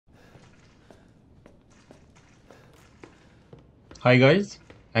Hi guys,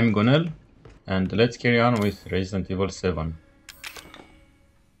 I'm Gonel, and let's carry on with Resident Evil 7.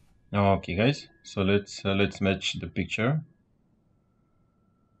 Okay guys, so let's match the picture.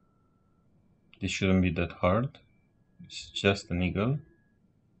 This shouldn't be that hard. It's just an eagle.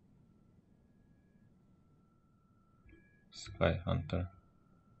 Sky Hunter.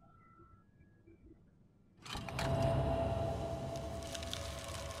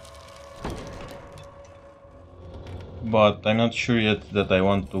 But I'm not sure yet that I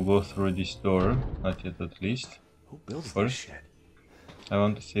want to go through this door. Not yet, at least. First, I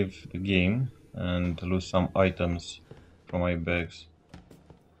want to save the game and lose some items from my bags.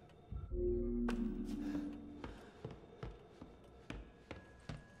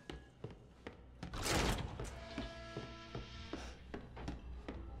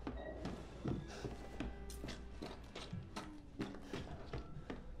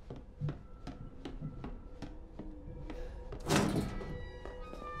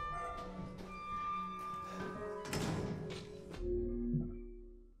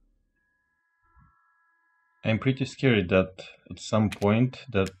 I'm pretty scared that at some point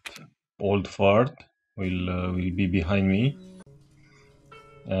that old fart will be behind me,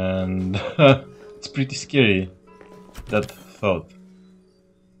 and it's pretty scary, that thought.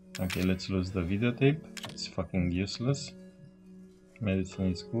 Okay, let's lose the videotape. It's fucking useless.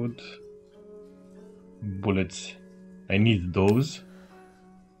 Medicine is good. Bullets, I need those.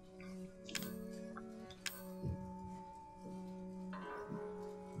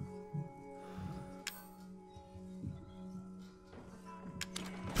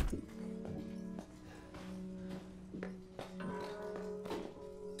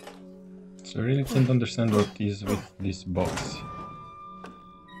 So I really can't understand what is with this box.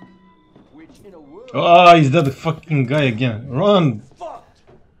 Ah, is that the fucking guy again? Run!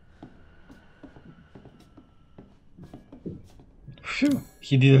 Phew,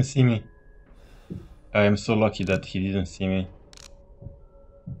 he didn't see me. I am so lucky that he didn't see me.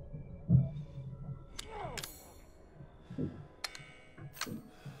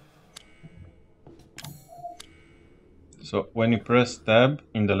 So when you press tab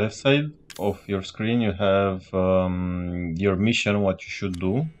in the left side of your screen, you have your mission, what you should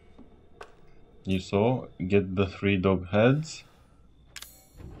do. You saw, get the 3 dog heads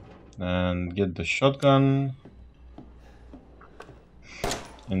and get the shotgun.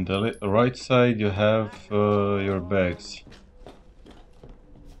 In the right side you have your bags.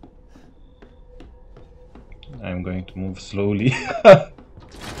 I'm going to move slowly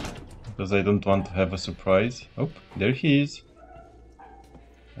because I don't want to have a surprise. Oh, there he is.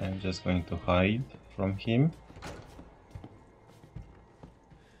 I'm just going to hide from him.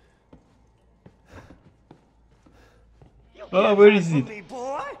 Oh, where is it?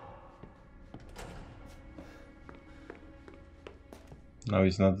 Now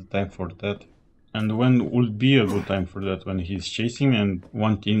is not the time for that. And when would be a good time for that? When he's chasing me and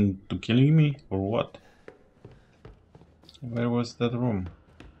wanting to killing me, or what? Where was that room?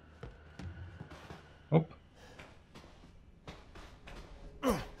 Oh.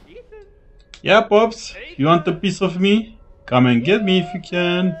 Yeah, Pops, you want a piece of me? Come and get me if you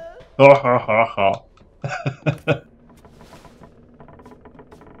can. Ha ha ha ha.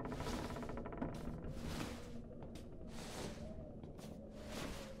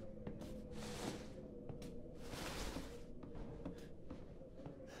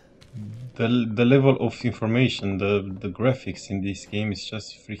 The level of information, the graphics in this game is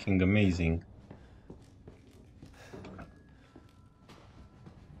just freaking amazing.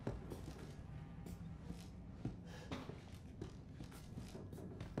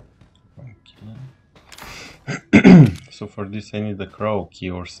 Okay. So for this I need a crow key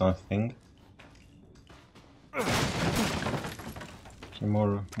or something. Okay,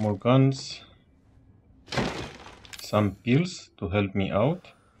 more guns. Some pills to help me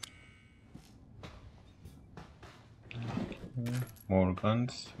out. More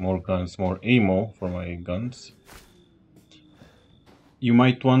guns, more ammo for my guns. You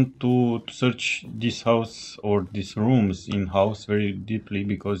might want to search this house or these rooms in house very deeply,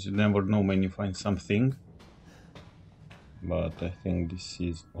 because you never know when you find something. But I think this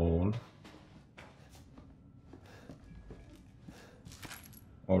is all.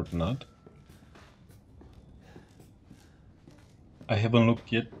 Or not. I haven't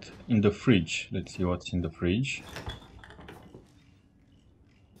looked yet in the fridge. Let's see what's in the fridge.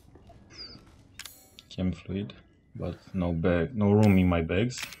 Chem fluid, but no bag, no room in my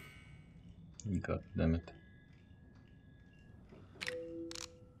bags. God damn it.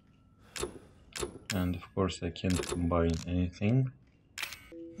 And of course I can't combine anything.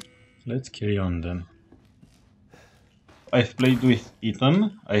 Let's carry on then. I've played with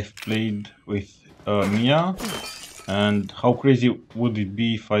Ethan, I've played with Mia, and how crazy would it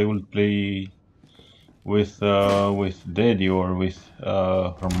be if I would play with Daddy or with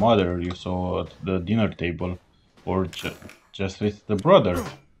her mother you saw at the dinner table, or just with the brother?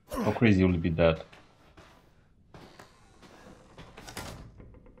 How crazy would be that?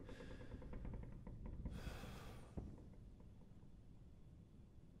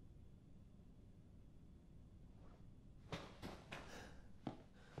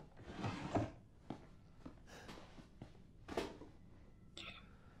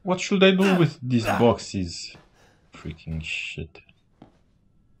 What should I do with these boxes? Freaking shit.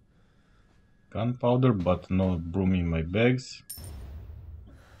 Gunpowder, but no broom in my bags.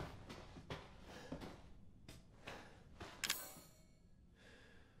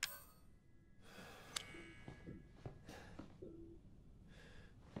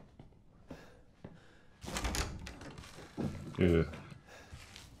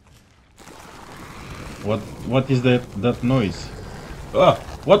 What is that noise? Ah,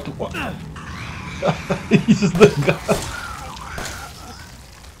 what is the guy?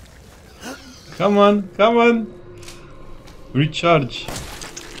 Come on, recharge.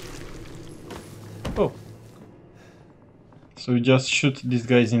 Oh, so you just shoot these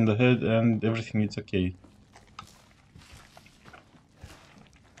guys in the head and everything is okay.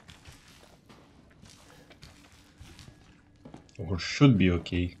 Or should be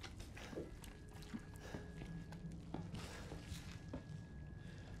okay.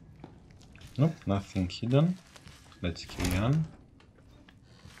 Nope, nothing hidden. Let's carry on.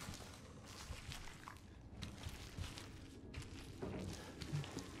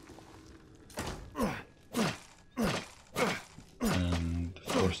 And of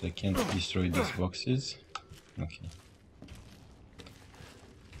course I can't destroy these boxes. Okay.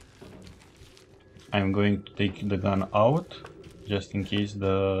 I'm going to take the gun out, just in case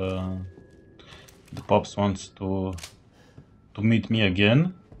the Pops wants to meet me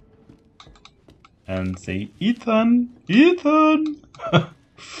again. And say, Ethan! Ethan!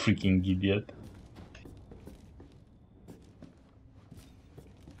 Freaking idiot.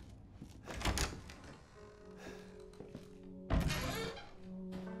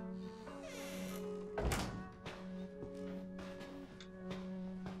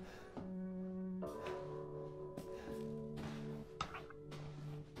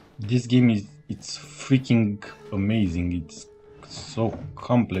 This game it's freaking amazing. It's so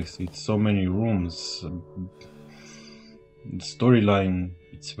complex with so many rooms. The storyline,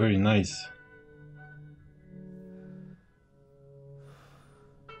 it's very nice.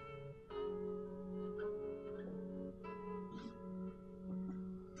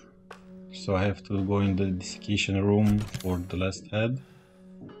 So I have to go in the desiccation room for the last head.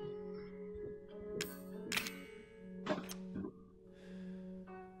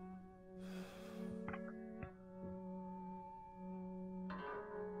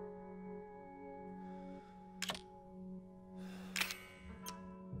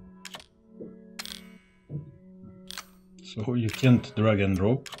 So you can't drag and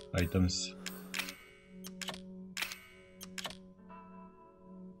drop items.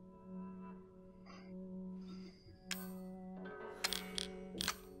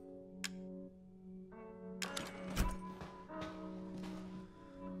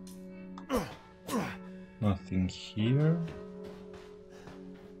 Nothing here.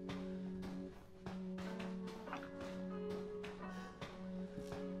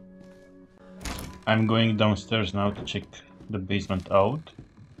 I'm going downstairs now to check the basement out.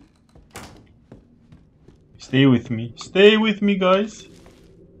 Stay with me guys!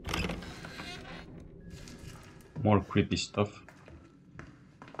 More creepy stuff.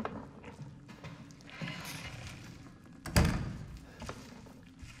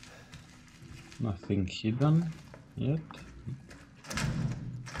 Nothing hidden yet.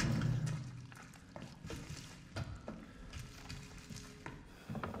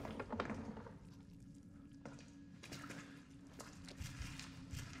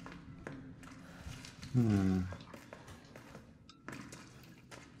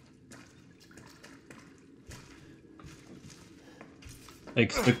 I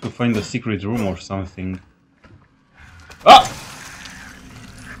expect to find a secret room or something. Ah!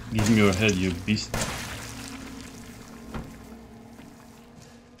 Give me your head, you beast.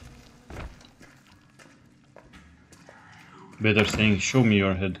 Better saying, show me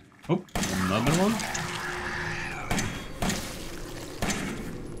your head. Oh, another one.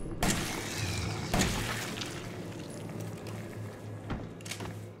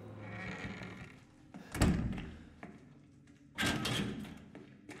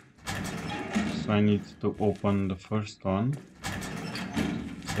 So I need to open the first one.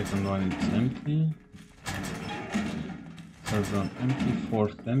 Second one is empty. Third one empty.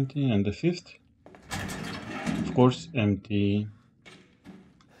 Fourth empty. And the fifth? Of course empty.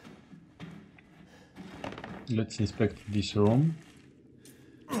 Let's inspect this room.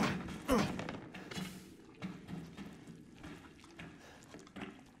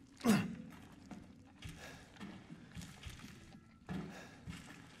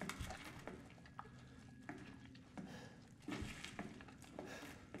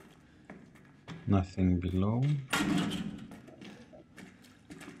 Nothing below.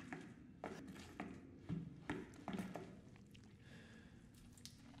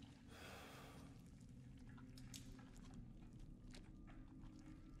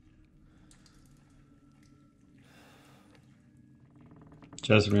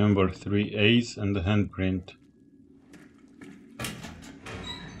 Just remember 3 A's and the handprint.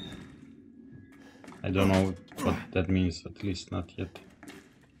 I don't know what that means, at least not yet.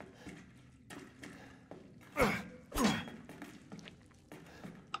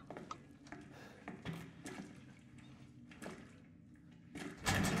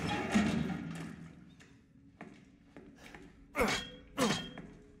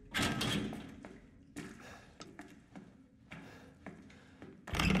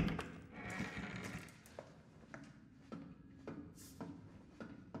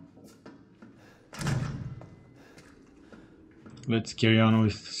 Let's carry on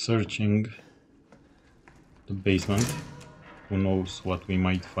with searching the basement. Who knows what we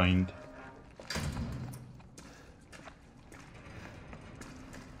might find.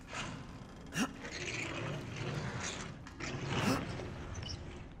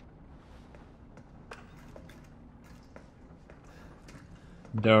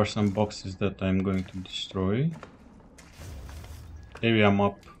 There are some boxes that I'm going to destroy. Area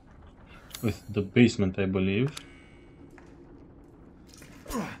map with the basement, I believe.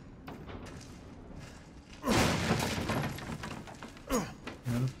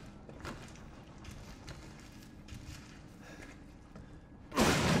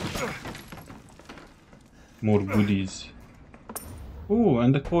 More goodies. Oh,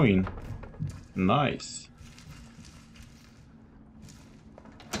 and a coin. Nice.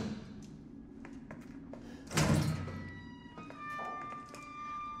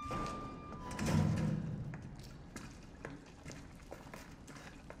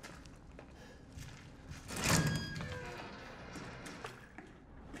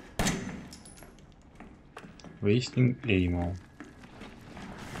 Wasting ammo.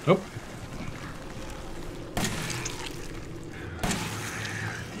 Oh.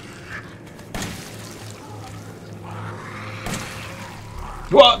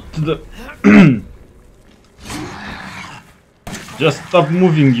 What the? Just stop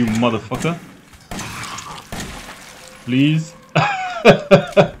moving, you motherfucker. Please.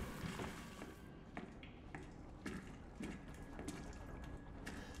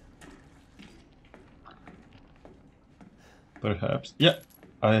 Perhaps. Yeah,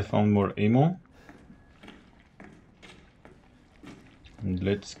 I found more ammo. And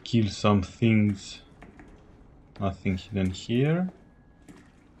let's kill some things. Nothing hidden here.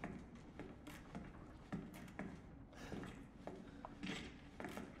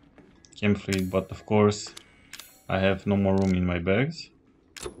 Chem fluid, but of course I have no more room in my bags.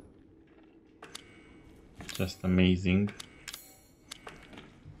 Just amazing.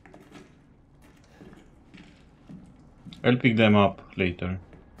 I'll pick them up later.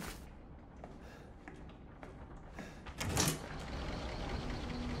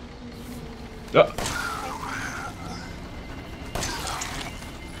 Ah.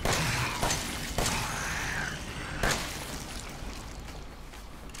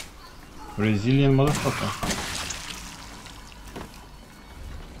 Resilient motherfucker.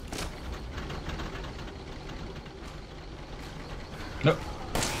 No.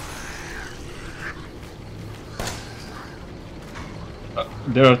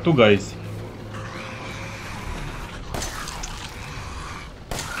 There are two guys.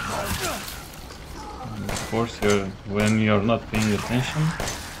 And of course, when you're not paying attention,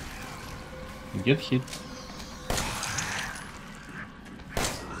 you get hit.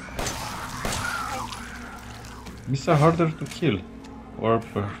 These are harder to kill, or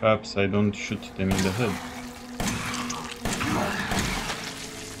perhaps I don't shoot them in the head.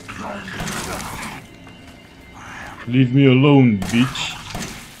 Leave me alone, bitch.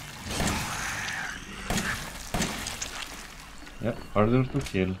 Yep, harder to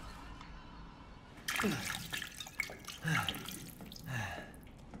kill.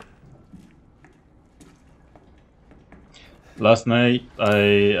 Last night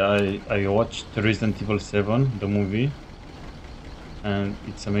I watched Resident Evil 7, the movie, and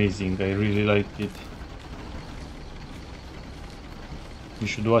it's amazing. I really liked it. You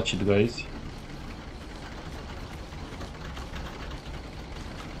should watch it, guys.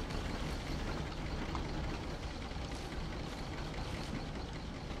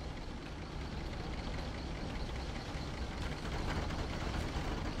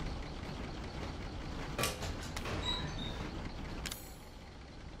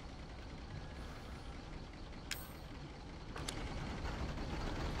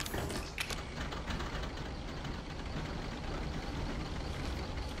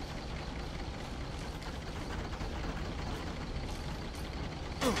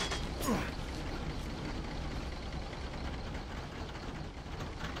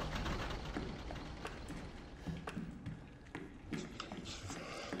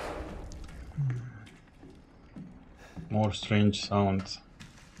 More strange sounds.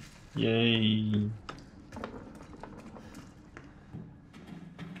 Yay!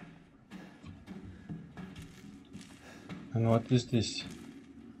 And what is this?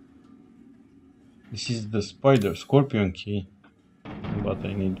 This is the scorpion key, but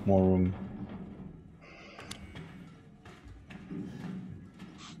I need more room.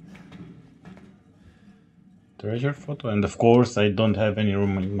 Treasure photo, and of course I don't have any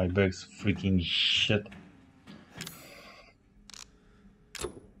room in my bags. Freaking shit.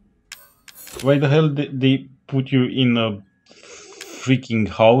 Why the hell they put you in a freaking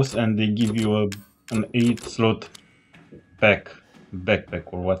house and they give you an 8-slot backpack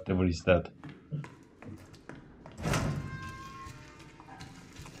or whatever is that?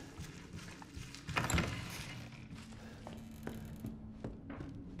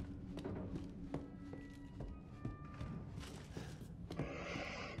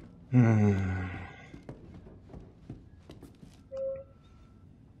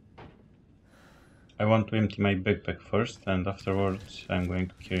 I want to empty my backpack first, and afterwards I'm going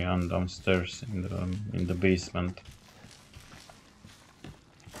to carry on downstairs in the basement.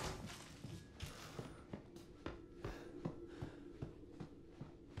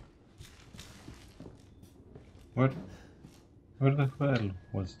 Where the hell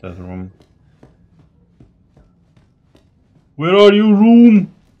was that room? Where are you,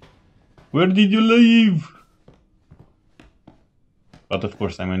 room? Where did you leave? But of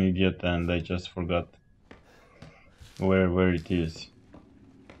course I'm an idiot and I just forgot where it is.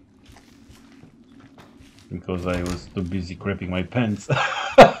 Because I was too busy crapping my pants.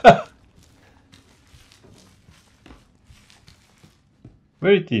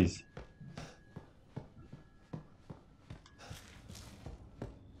 Where it is?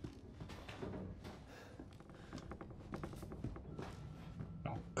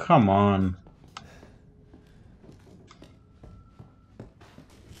 Oh, come on.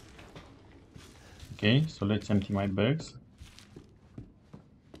 Okay, so let's empty my bags.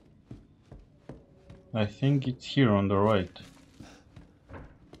 I think it's here on the right.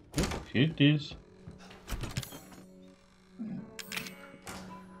 Oh, here it is.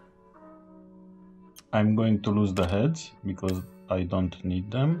 I'm going to lose the heads because I don't need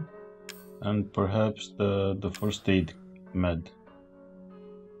them, and perhaps the first aid med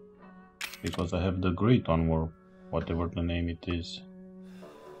because I have the great one, or whatever the name it is.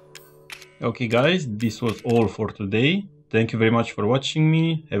 Okay guys, this was all for today. Thank you very much for watching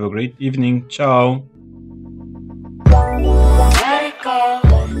me. Have a great evening. Ciao!